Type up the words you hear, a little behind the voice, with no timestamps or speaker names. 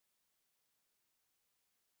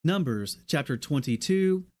Numbers chapter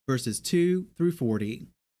 22, verses 2 through 40.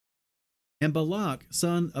 And Balak,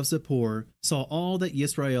 son of Zippor, saw all that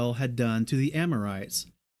Israel had done to the Amorites,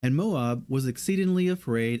 and Moab was exceedingly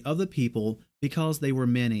afraid of the people because they were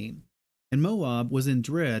many. And Moab was in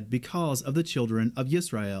dread because of the children of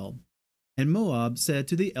Israel. And Moab said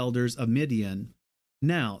to the elders of Midian,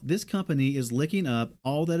 Now this company is licking up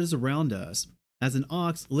all that is around us, as an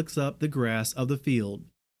ox licks up the grass of the field.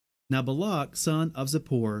 Now Balak, son of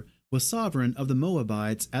Zippor, was sovereign of the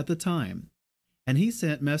Moabites at the time. And he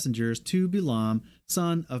sent messengers to Balaam,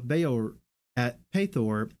 son of Beor, at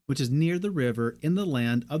Pethor, which is near the river in the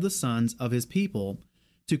land of the sons of his people,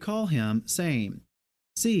 to call him, saying,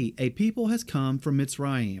 See, a people has come from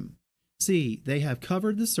Mitzrayim. See, they have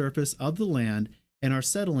covered the surface of the land and are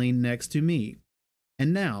settling next to me.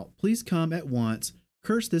 And now, please come at once,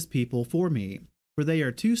 curse this people for me, for they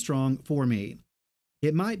are too strong for me.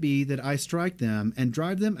 It might be that I strike them and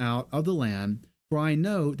drive them out of the land, for I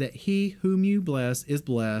know that he whom you bless is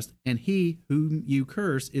blessed, and he whom you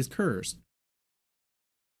curse is cursed.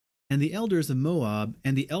 And the elders of Moab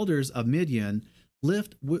and the elders of Midian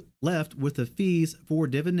left with the fees for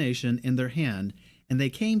divination in their hand, and they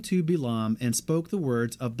came to Balaam and spoke the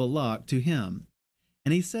words of Balak to him.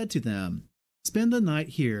 And he said to them, Spend the night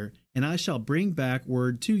here, and I shall bring back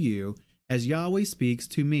word to you, as Yahweh speaks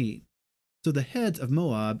to me. So the heads of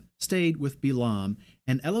Moab stayed with Balaam,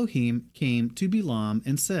 and Elohim came to Balaam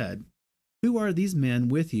and said, Who are these men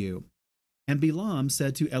with you? And Balaam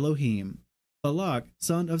said to Elohim, Balak,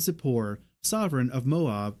 son of Zippor, sovereign of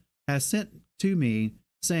Moab, has sent to me,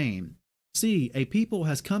 saying, See, a people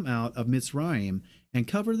has come out of Mitzrayim and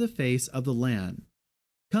covered the face of the land.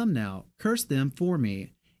 Come now, curse them for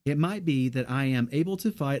me. It might be that I am able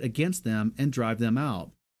to fight against them and drive them out.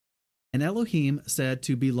 And Elohim said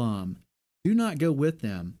to Balaam, Do not go with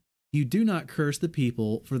them. You do not curse the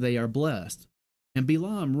people, for they are blessed. And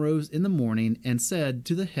Balaam rose in the morning and said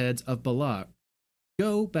to the heads of Balak,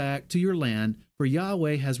 Go back to your land, for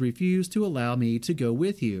Yahweh has refused to allow me to go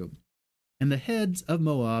with you. And the heads of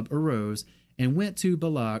Moab arose and went to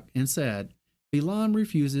Balak and said, Balaam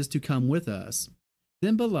refuses to come with us.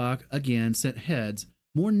 Then Balak again sent heads,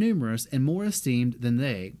 more numerous and more esteemed than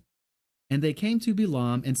they. And they came to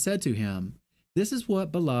Balaam and said to him, This is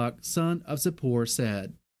what Balak, son of Zippor,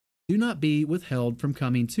 said, Do not be withheld from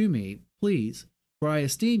coming to me, please, for I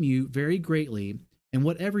esteem you very greatly, and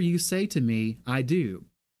whatever you say to me, I do.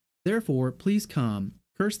 Therefore, please come,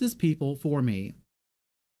 curse this people for me.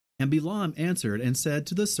 And Balaam answered and said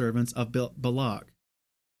to the servants of Balak,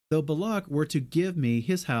 Though Balak were to give me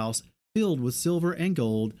his house filled with silver and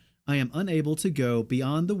gold, I am unable to go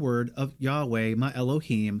beyond the word of Yahweh my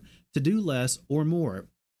Elohim to do less or more.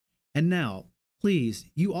 And now, please,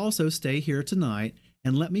 you also stay here tonight,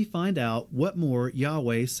 and let me find out what more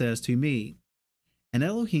Yahweh says to me. And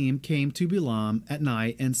Elohim came to Balaam at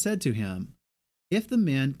night and said to him, If the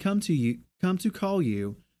men come to call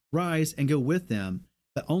you, rise and go with them,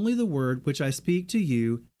 but only the word which I speak to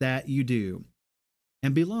you, that you do.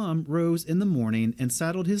 And Balaam rose in the morning and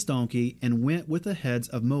saddled his donkey and went with the heads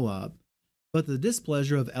of Moab. But the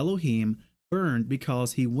displeasure of Elohim burned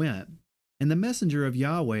because he went. And the messenger of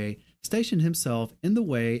Yahweh stationed himself in the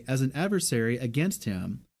way as an adversary against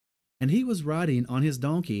him. And he was riding on his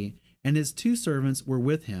donkey, and his two servants were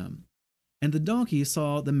with him. And the donkey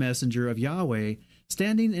saw the messenger of Yahweh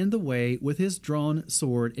standing in the way with his drawn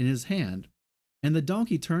sword in his hand. And the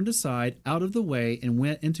donkey turned aside out of the way and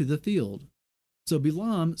went into the field. So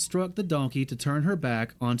Balaam struck the donkey to turn her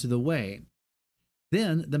back onto the way.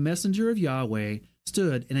 Then the messenger of Yahweh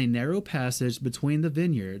stood in a narrow passage between the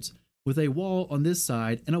vineyards, with a wall on this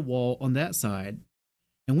side and a wall on that side.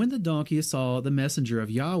 And when the donkey saw the messenger of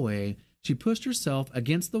Yahweh, she pushed herself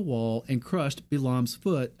against the wall and crushed Balaam's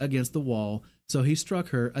foot against the wall, so he struck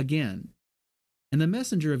her again. And the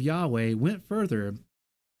messenger of Yahweh went further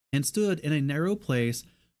and stood in a narrow place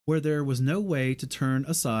where there was no way to turn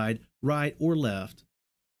aside, right or left.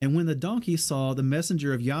 And when the donkey saw the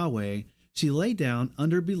messenger of Yahweh, she lay down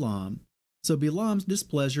under Balaam. So Balaam's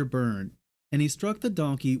displeasure burned, and he struck the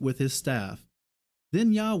donkey with his staff.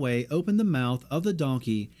 Then Yahweh opened the mouth of the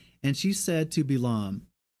donkey, and she said to Balaam,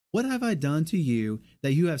 What have I done to you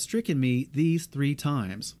that you have stricken me these 3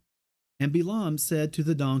 times? And Balaam said to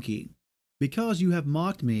the donkey, Because you have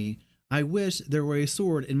mocked me, I wish there were a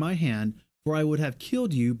sword in my hand, for I would have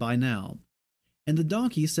killed you by now. And the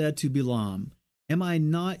donkey said to Balaam, Am I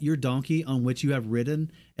not your donkey on which you have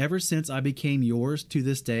ridden ever since I became yours to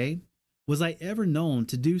this day? Was I ever known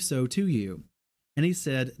to do so to you? And he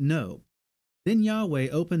said, No. Then Yahweh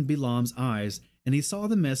opened Balaam's eyes, and he saw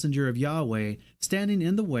the messenger of Yahweh standing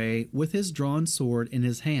in the way with his drawn sword in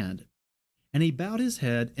his hand. And he bowed his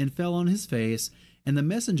head and fell on his face, and the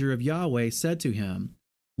messenger of Yahweh said to him,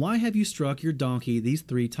 Why have you struck your donkey these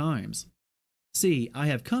 3 times? See, I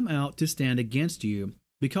have come out to stand against you,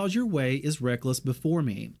 because your way is reckless before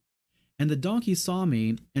me. And the donkey saw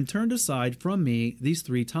me and turned aside from me these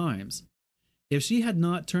 3 times. If she had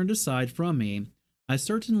not turned aside from me, I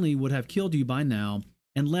certainly would have killed you by now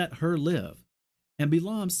and let her live. And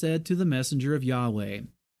Balaam said to the messenger of Yahweh,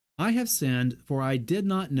 I have sinned, for I did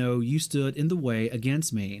not know you stood in the way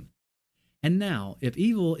against me. And now, if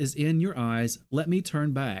evil is in your eyes, let me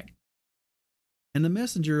turn back. And the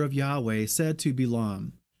messenger of Yahweh said to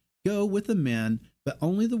Balaam, Go with the men, but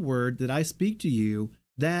only the word that I speak to you,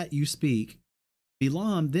 that you speak.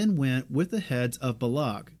 Balaam then went with the heads of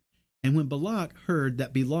Balak. And when Balak heard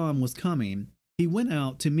that Balaam was coming, he went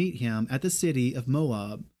out to meet him at the city of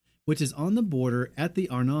Moab, which is on the border at the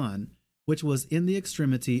Arnon, which was in the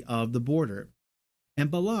extremity of the border.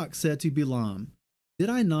 And Balak said to Balaam, Did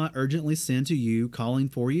I not urgently send to you, calling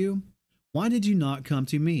for you? Why did you not come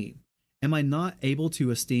to me? Am I not able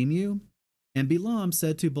to esteem you? And Balaam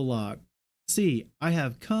said to Balak, See, I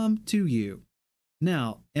have come to you.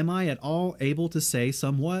 Now, am I at all able to say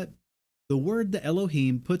somewhat? The word that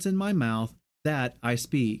Elohim puts in my mouth, that I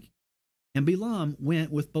speak. And Balaam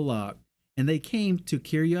went with Balak, and they came to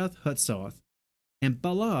Kiriath Hutzoth. And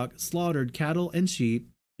Balak slaughtered cattle and sheep,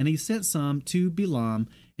 and he sent some to Balaam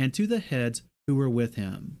and to the heads who were with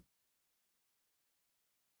him.